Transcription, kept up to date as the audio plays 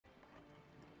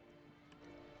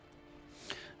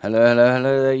Hello, hello,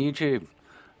 hello there, YouTube.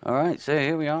 Alright, so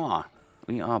here we are.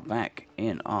 We are back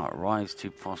in our Rise to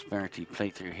Prosperity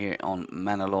playthrough here on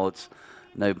Manor Lords.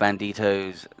 No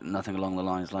banditos, nothing along the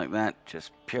lines like that. Just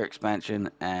pure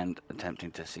expansion and attempting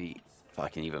to see if I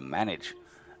can even manage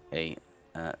a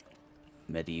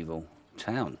medieval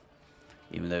town.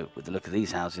 Even though, with the look of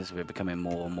these houses, we're becoming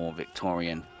more and more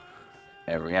Victorian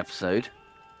every episode.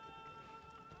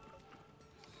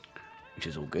 Which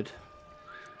is all good.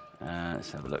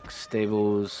 Let's have a look.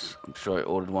 Stables. I'm sure I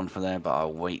ordered one for there, but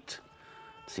I'll wait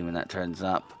to see when that turns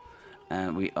up.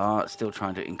 And we are still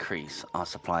trying to increase our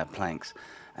supply of planks.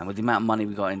 And with the amount of money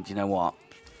we got in, do you know what?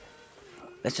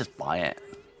 Let's just buy it.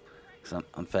 Because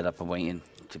I'm fed up of waiting,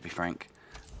 to be frank.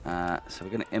 So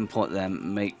we're going to import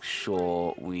them. Make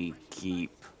sure we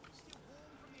keep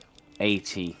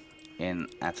 80 in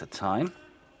at a time.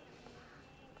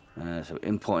 So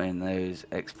importing those,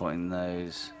 exporting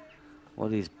those. What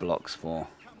are these blocks for?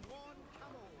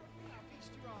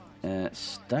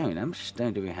 Stone. How much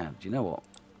stone do we have? Do you know what?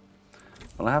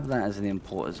 Well, I have that as an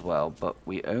import as well, but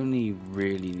we only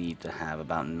really need to have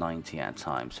about 90 at a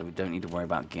time, so we don't need to worry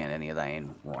about getting any of that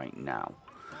in right now.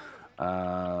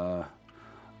 I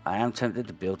am tempted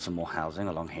to build some more housing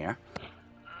along here.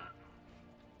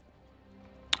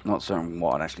 Not certain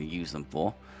what I'd actually use them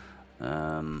for,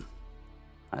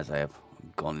 as I have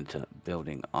gone into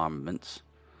building armaments.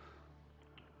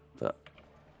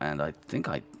 And I think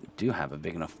I do have a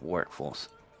big enough workforce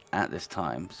at this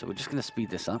time. So we're just going to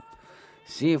speed this up.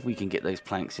 See if we can get those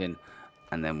planks in.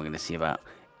 And then we're going to see about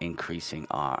increasing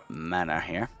our mana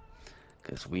here.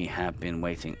 Because we have been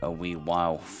waiting a wee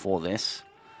while for this.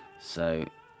 So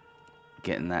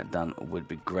getting that done would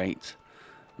be great.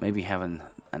 Maybe having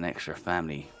an extra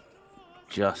family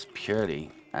just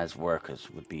purely as workers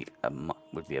would be a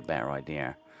better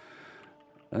idea.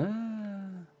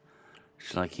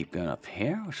 Should I keep going up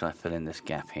here, or should I fill in this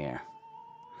gap here?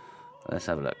 Let's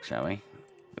have a look, shall we?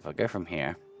 If I go from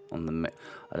here, I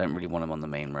don't really want them on the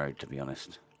main road, to be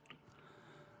honest.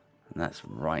 And that's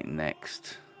right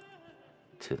next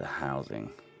to the housing.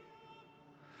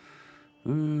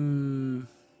 You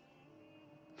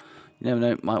never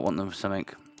know, might want them for something.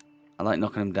 I like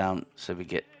knocking them down so we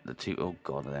get the two... Oh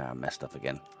god, there, I messed up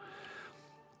again.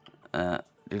 I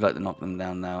do like to knock them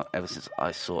down now, ever since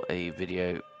I saw a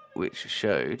video which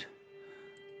showed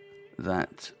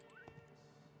that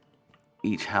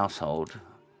each household,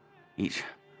 each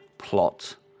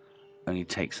plot only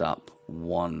takes up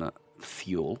one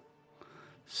fuel.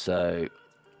 So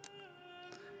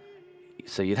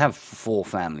you'd have 4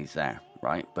 families there,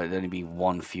 right? But it'd only be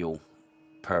 1 fuel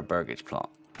per burgage plot,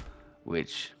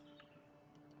 which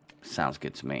sounds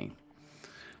good to me.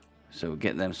 So we'll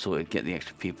get them sorted, get the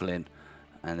extra people in,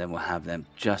 and then we'll have them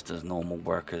just as normal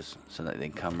workers so that they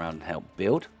can come around and help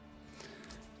build.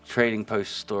 Trading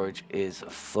post storage is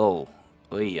full.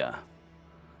 Oh yeah.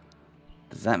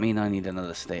 Does that mean I need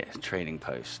another trading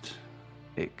post?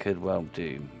 It could well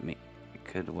do. It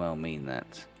could well mean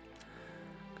that.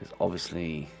 Because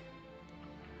obviously,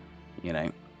 you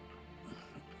know,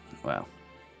 well,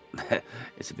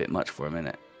 it's a bit much for a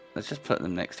minute. Let's just put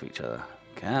them next to each other.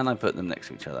 Can I put them next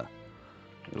to each other?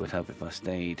 It would help if I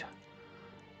stayed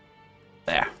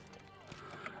there.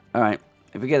 Alright,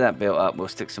 if we get that built up, we'll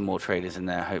stick some more traders in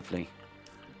there, hopefully.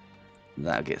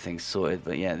 That'll get things sorted.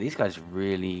 But yeah, these guys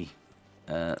really...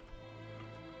 the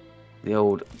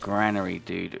old granary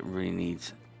dude really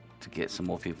needs to get some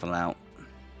more people out.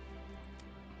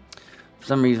 For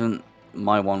some reason,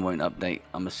 my one won't update.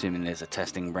 I'm assuming there's a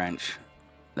testing branch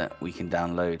that we can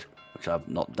download, which I've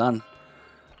not done.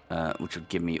 Which would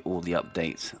give me all the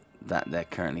updates that they're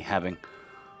currently having.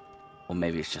 Or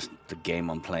maybe it's just the game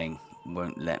I'm playing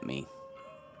won't let me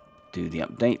do the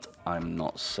update. I'm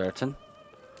not certain.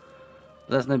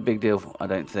 But that's no big deal, I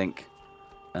don't think.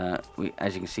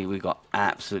 As you can see, we've got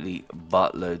absolutely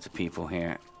buttloads of people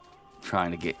here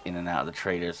trying to get in and out of the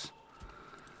traders.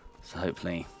 So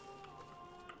hopefully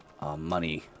our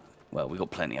money... Well, we've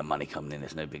got plenty of money coming in.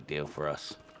 It's no big deal for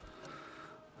us.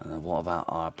 What about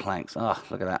our planks? Ah,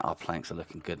 look at that. Our planks are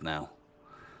looking good now.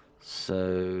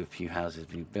 So, a few houses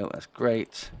being built. That's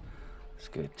great. Let's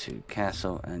go to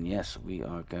castle. And yes, we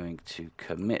are going to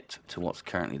commit to what's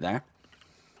currently there.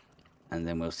 And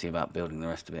then we'll see about building the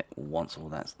rest of it once all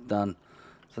that's done.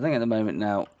 So I think at the moment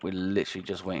now, we're literally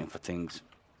just waiting for things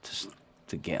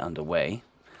to get underway.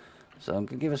 So I'm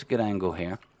going to give us a good angle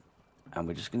here. And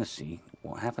we're just going to see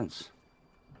what happens.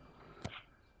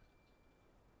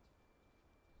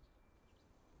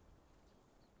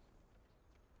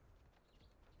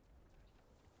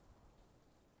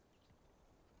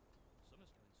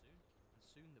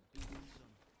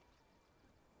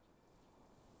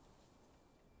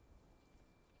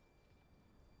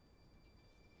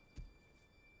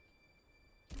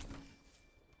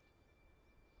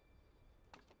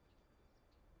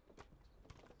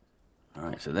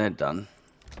 Right, so they're done.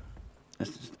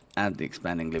 Let's just add the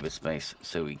expanding liver space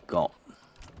so we got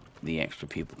the extra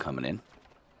people coming in.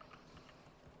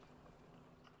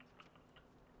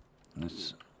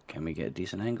 Can we get a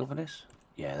decent angle for this?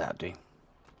 Yeah, that'd do.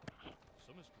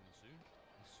 Summer's coming soon,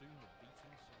 and soon the beating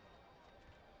sun.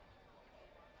 We all know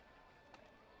what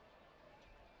that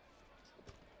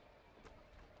means.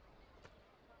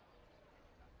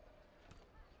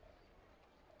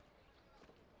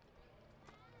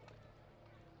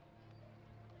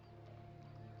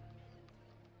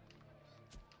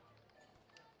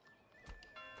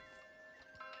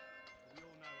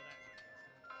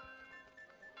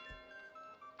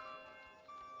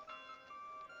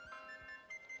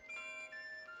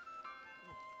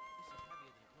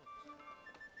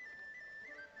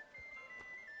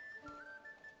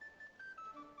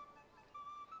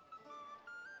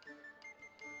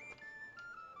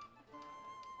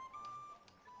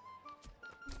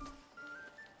 Oh,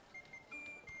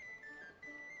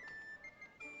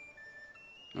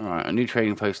 this is heavier than it looks. Alright, a new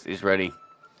trading post is ready.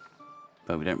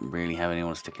 But we don't really have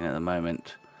anyone sticking at the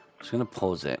moment. I'm just going to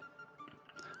pause it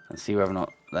and see whether or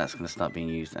not that's going to start being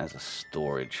used as a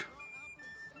storage.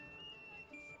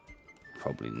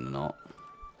 Probably not.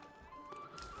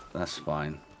 That's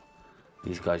fine.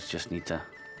 These guys just need to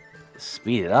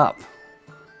speed it up.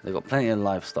 They've got plenty of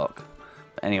livestock.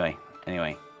 But anyway.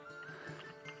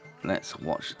 Let's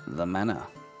watch the manor.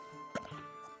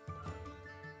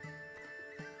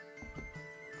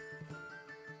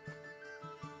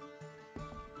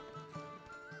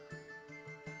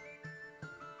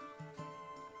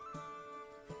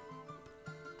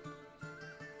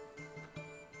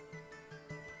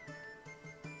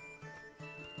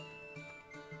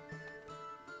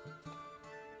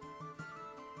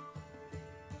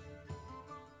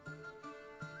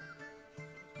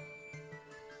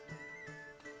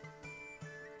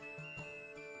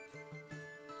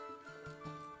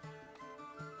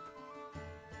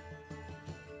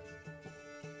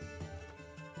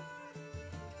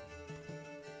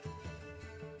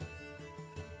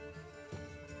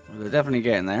 They're definitely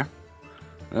getting there.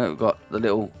 We've got the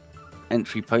little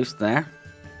entry post there.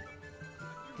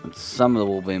 And some of the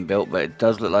wall being built, but it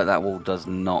does look like that wall does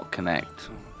not connect.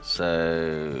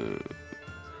 So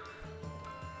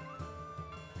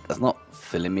that's not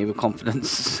filling me with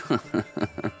confidence.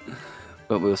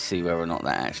 But we'll see whether or not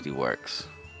that actually works.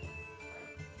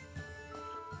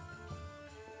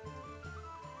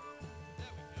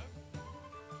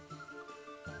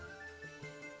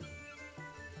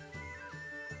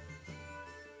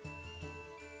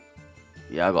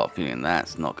 Yeah, I got a feeling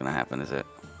that's not going to happen, is it?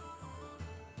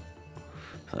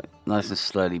 So, nice and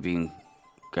slowly being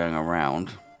going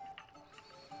around.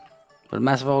 But a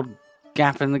massive old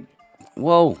gap in the...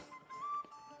 Whoa!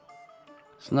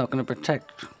 It's not going to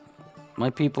protect my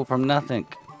people from nothing.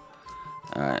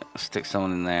 Alright, stick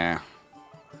someone in there.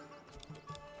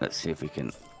 Let's see if we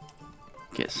can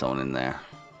get someone in there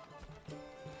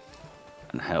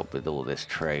and help with all this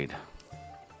trade.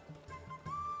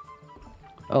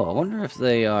 Oh, I wonder if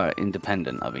they are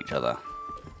independent of each other.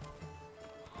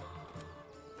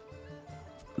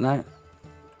 No.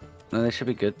 No, they should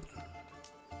be good.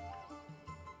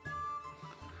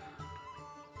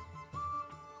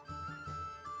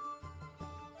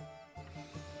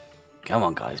 Come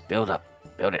on, guys. Build up.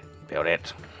 Build it. Build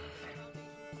it.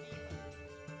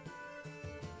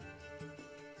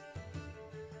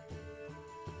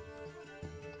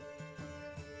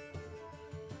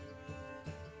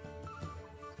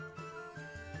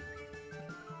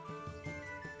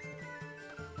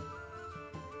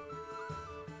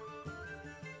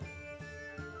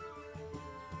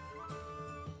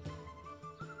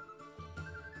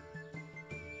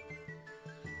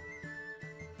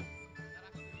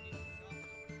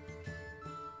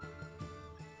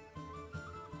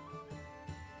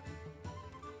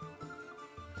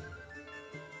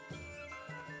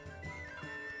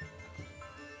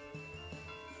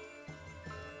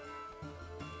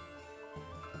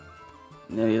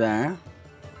 Nearly there.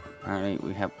 Apparently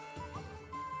we have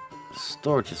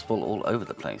storage is full all over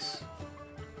the place.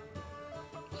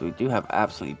 So we do have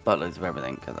absolutely buttloads of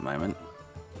everything at the moment.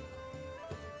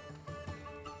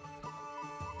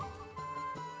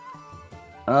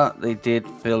 Oh, they did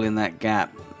fill in that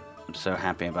gap. I'm so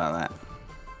happy about that.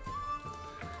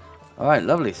 Alright,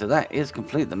 lovely. So that is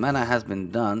complete. The manor has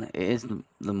been done. It is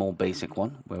the more basic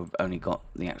one, where we've only got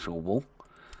the actual wall.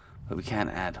 But we can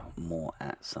add more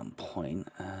at some point.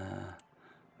 Add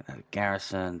a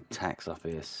garrison, tax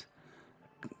office.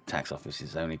 Tax office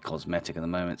is only cosmetic at the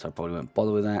moment, so I probably won't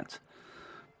bother with that.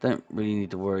 Don't really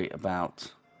need to worry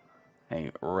about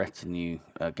a retinue,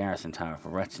 garrison tower for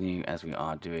retinue, as we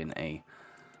are doing a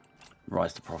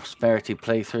Rise to Prosperity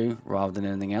playthrough rather than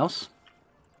anything else.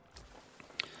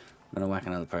 I'm going to whack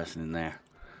another person in there.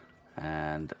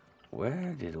 And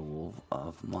where did all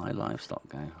of my livestock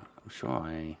go? I'm sure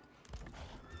I...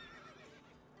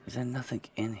 Is there nothing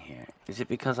in here? Is it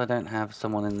because I don't have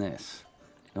someone in this?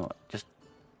 You know what? Just...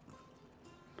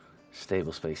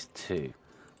 Stable space 2.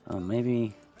 Oh,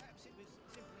 maybe...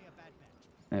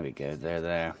 There we go.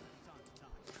 There.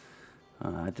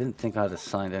 I didn't think I'd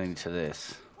assigned any to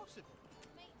this.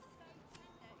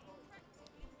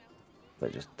 But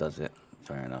it just does it.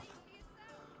 Fair enough.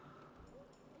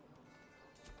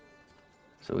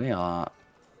 So we are...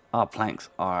 Our planks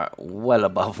are well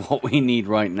above what we need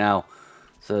right now.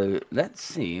 So let's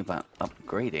see about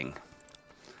upgrading.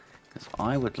 Because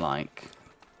I would like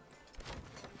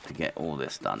to get all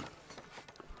this done.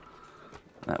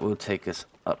 That will take us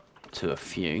up to a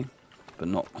few, but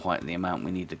not quite the amount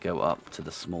we need to go up to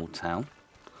the small town.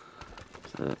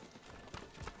 So,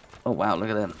 oh wow, look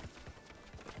at them.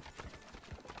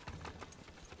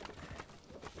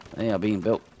 They are being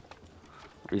built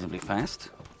reasonably fast.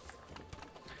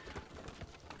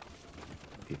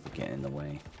 People get in the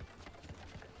way.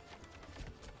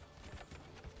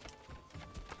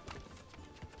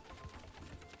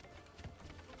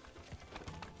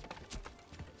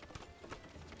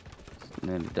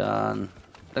 Nearly done.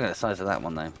 Look at the size of that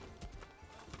one though.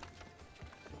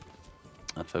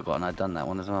 I'd forgotten I'd done that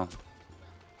one as well.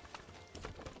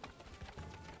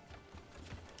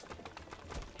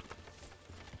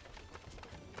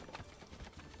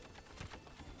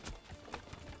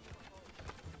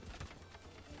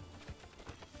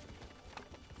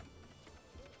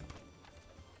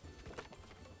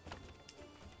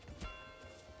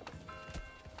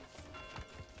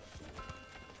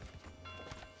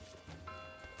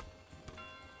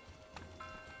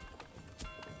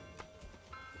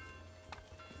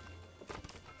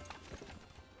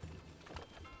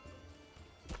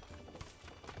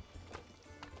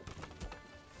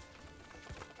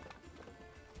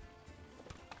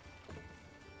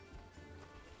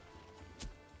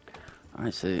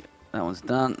 Alright, so that one's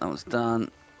done, that one's done,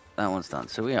 that one's done.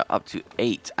 So we are up to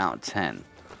 8 out of 10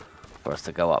 for us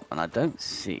to go up. And I don't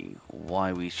see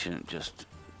why we shouldn't just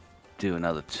do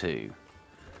another 2.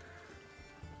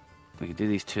 We can do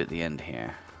these 2 at the end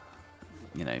here.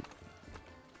 You know.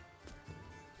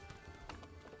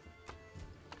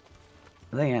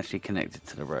 Are they actually connected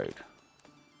to the road?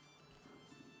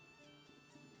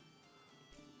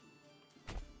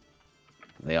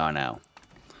 They are now.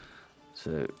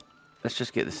 So let's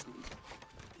just get this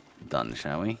done,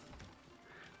 shall we?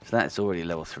 So that's already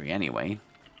level 3 anyway.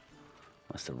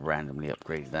 Must have randomly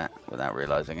upgraded that without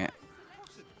realizing it.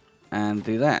 And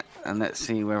do that. And let's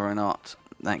see whether or not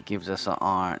that gives us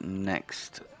our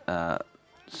next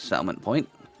settlement point.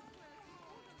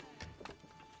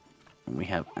 And we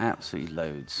have absolutely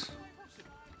loads.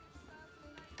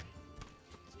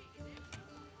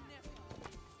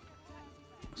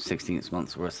 $16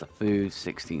 months worth of food,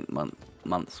 16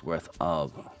 months worth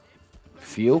of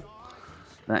fuel.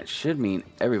 That should mean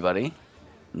everybody.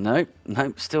 Nope,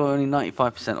 still only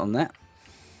 95% on that.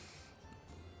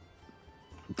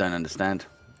 Don't understand.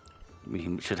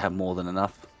 We should have more than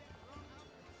enough.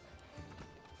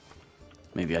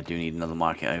 Maybe I do need another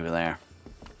market over there.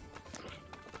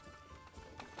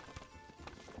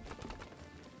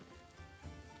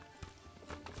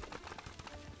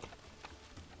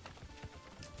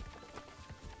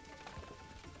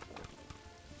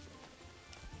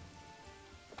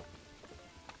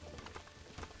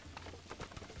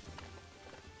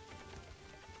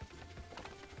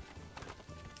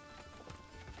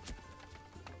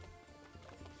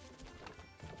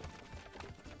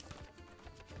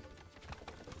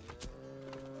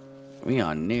 We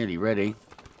are nearly ready.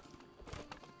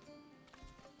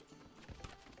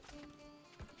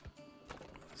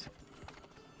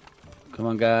 Come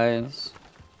on, guys.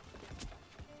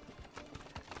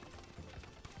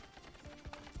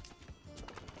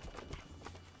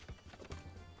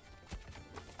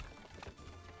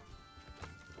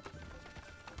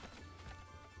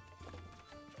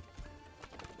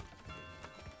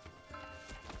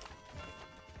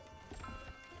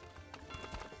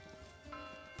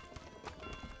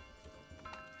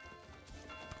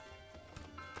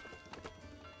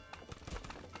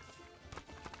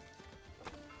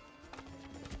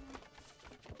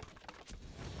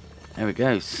 There we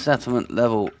go, settlement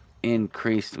level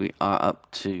increased. We are up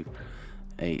to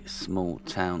a small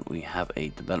town. We have a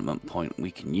development point we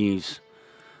can use.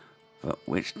 But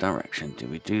which direction do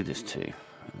we do this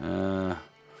to?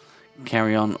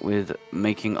 carry on with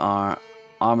making our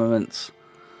armaments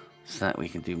so that we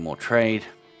can do more trade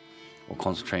or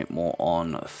concentrate more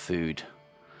on food.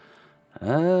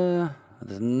 There's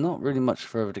not really much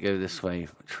further to go this way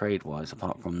trade-wise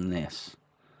apart from this,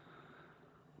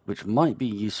 which might be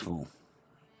useful.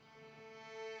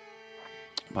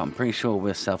 But I'm pretty sure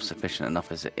we're self-sufficient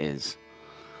enough as it is.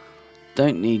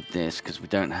 Don't need this because we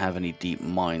don't have any deep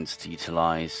mines to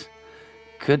utilize.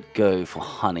 Could go for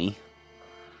honey.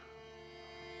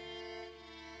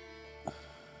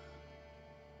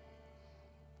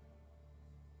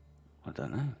 I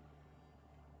don't know.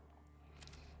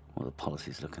 What are the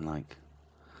policies looking like?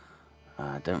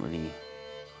 I don't really...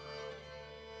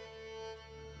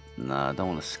 No, I don't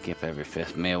want to skip every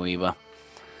 5th meal either.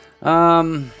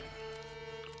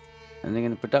 Anything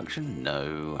in the production?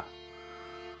 No.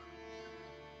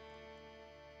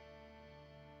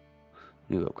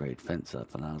 New upgrade fence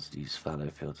up allows to use fallow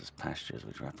fields as pastures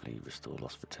which rapidly restore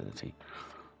lost fertility.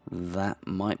 That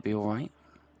might be alright.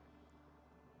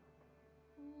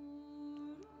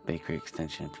 Bakery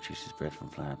extension produces bread from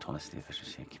flour, twice the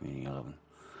efficiency of community oven.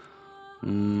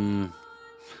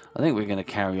 I think we're going to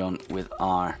carry on with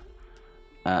our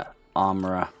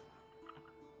armorer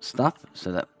stuff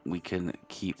so that we can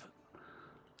keep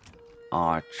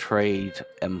our trade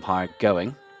empire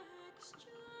going.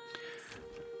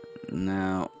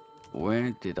 Now,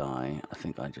 where did I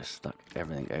think I just stuck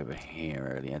everything over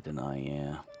here earlier, didn't I?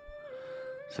 Yeah.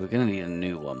 So we're going to need a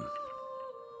new one.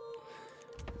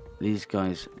 These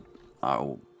guys are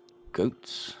all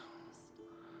goats,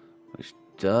 which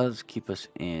does keep us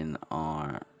in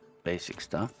our basic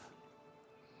stuff.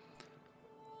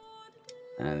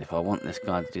 And if I want this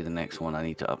guy to do the next one, I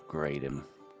need to upgrade him.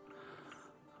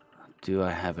 Do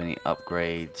I have any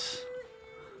upgrades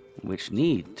which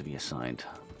need to be assigned?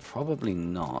 Probably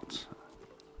not.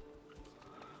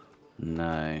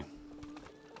 No.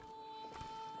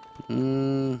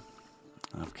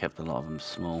 I've kept a lot of them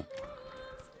small.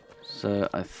 So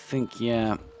I think,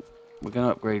 yeah, we're going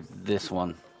to upgrade this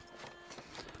one.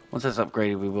 Once that's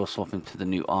upgraded, we will swap into the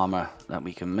new armor that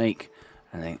we can make.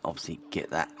 And then obviously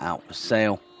get that out for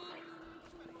sale.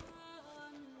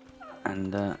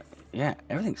 And yeah,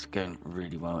 everything's going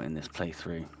really well in this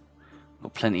playthrough.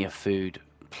 Got plenty of food,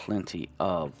 plenty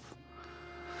of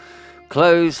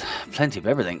clothes, plenty of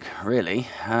everything, really.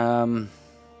 It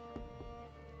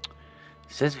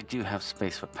says we do have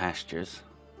space for pastures.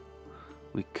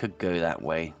 We could go that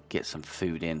way, get some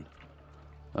food in,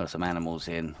 or some animals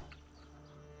in.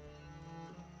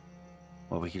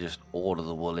 Or we could just order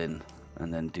the wool in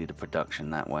and then do the production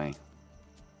that way.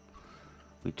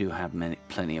 We do have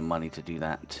plenty of money to do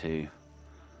that too.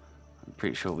 I'm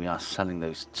pretty sure we are selling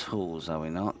those tools, are we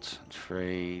not?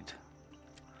 Trade.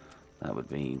 That would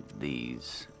be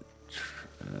these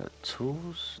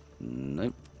tools.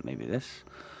 Nope, maybe this.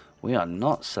 We are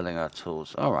not selling our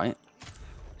tools. Alright.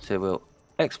 So we'll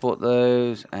export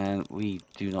those, and we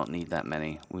do not need that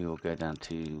many. We will go down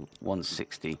to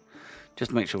 160. Just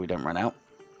to make sure we don't run out.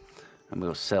 And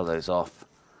we'll sell those off.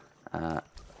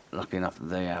 Luckily enough,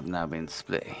 they have now been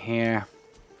split here.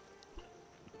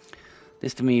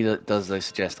 This to me does though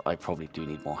suggest I probably do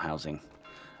need more housing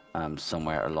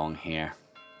somewhere along here.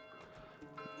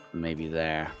 Maybe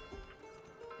there.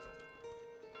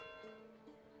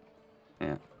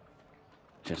 Yeah.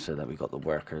 Just so that we got the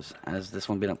workers. Has this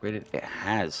one been upgraded? It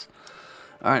has.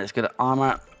 Alright, let's go to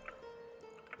armor.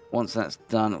 Once that's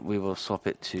done, we will swap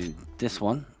it to this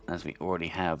one, as we already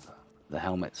have the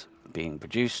helmets being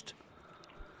produced.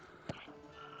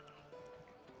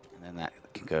 And then that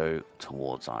can go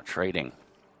towards our trading.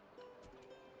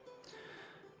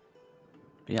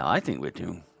 But yeah, I think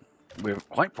we're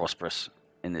quite prosperous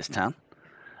in this town.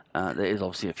 There is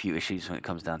obviously a few issues when it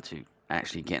comes down to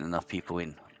actually getting enough people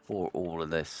in for all of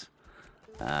this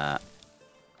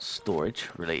storage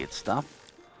related stuff.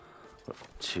 Got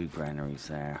 2 granaries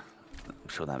there. I'm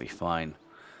sure that'll be fine.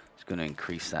 It's going to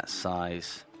increase that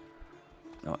size.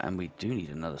 Oh, and we do need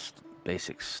another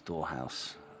basic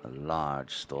storehouse. A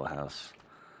large storehouse.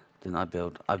 Didn't I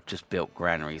build? I've just built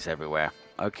granaries everywhere.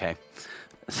 Okay.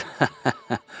 So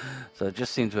I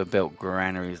just seem to have built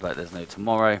granaries like there's no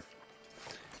tomorrow.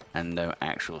 And no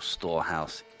actual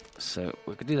storehouse. So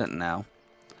we could do that now.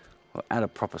 We'll add a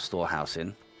proper storehouse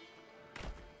in.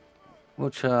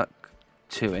 We'll chuck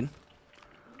 2 in.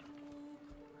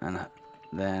 And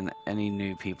then any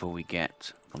new people we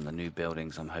get from the new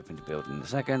buildings I'm hoping to build in a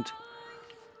second,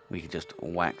 we can just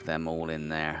whack them all in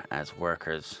there as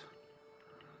workers.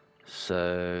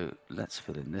 So let's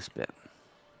fill in this bit.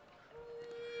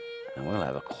 And we'll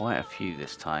have quite a few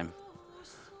this time.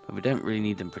 But we don't really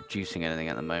need them producing anything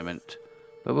at the moment.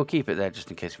 But we'll keep it there just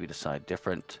in case we decide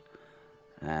different.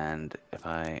 And if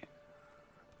I...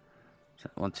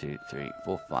 1, 2, 3,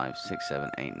 4, 5, 6, 7,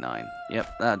 8, 9.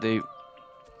 Yep, that'll do.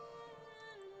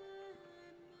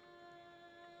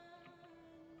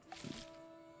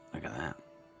 Look at that.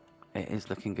 It is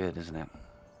looking good, isn't it?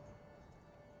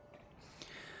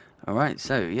 Alright,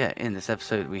 so yeah, in this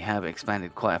episode we have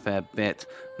expanded quite a fair bit,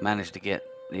 managed to get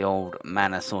the old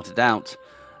manor sorted out,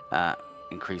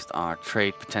 increased our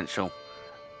trade potential,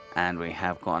 and we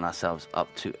have gotten ourselves up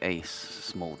to a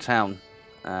small town,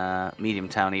 medium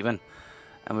town even,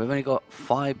 and we've only got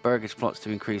 5 burgage plots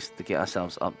to increase to get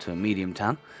ourselves up to a medium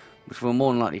town, which we'll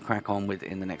more than likely crack on with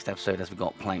in the next episode as we've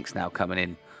got planks now coming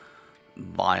in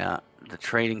via the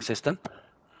trading system.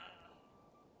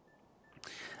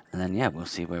 And then, yeah, we'll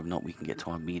see whether or not we can get to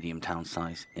our medium town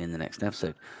size in the next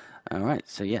episode. Alright,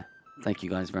 so yeah, thank you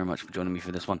guys very much for joining me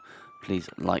for this one. Please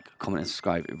like, comment, and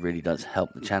subscribe. It really does help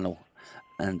the channel.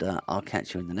 And I'll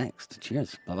catch you in the next.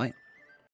 Cheers. Bye-bye.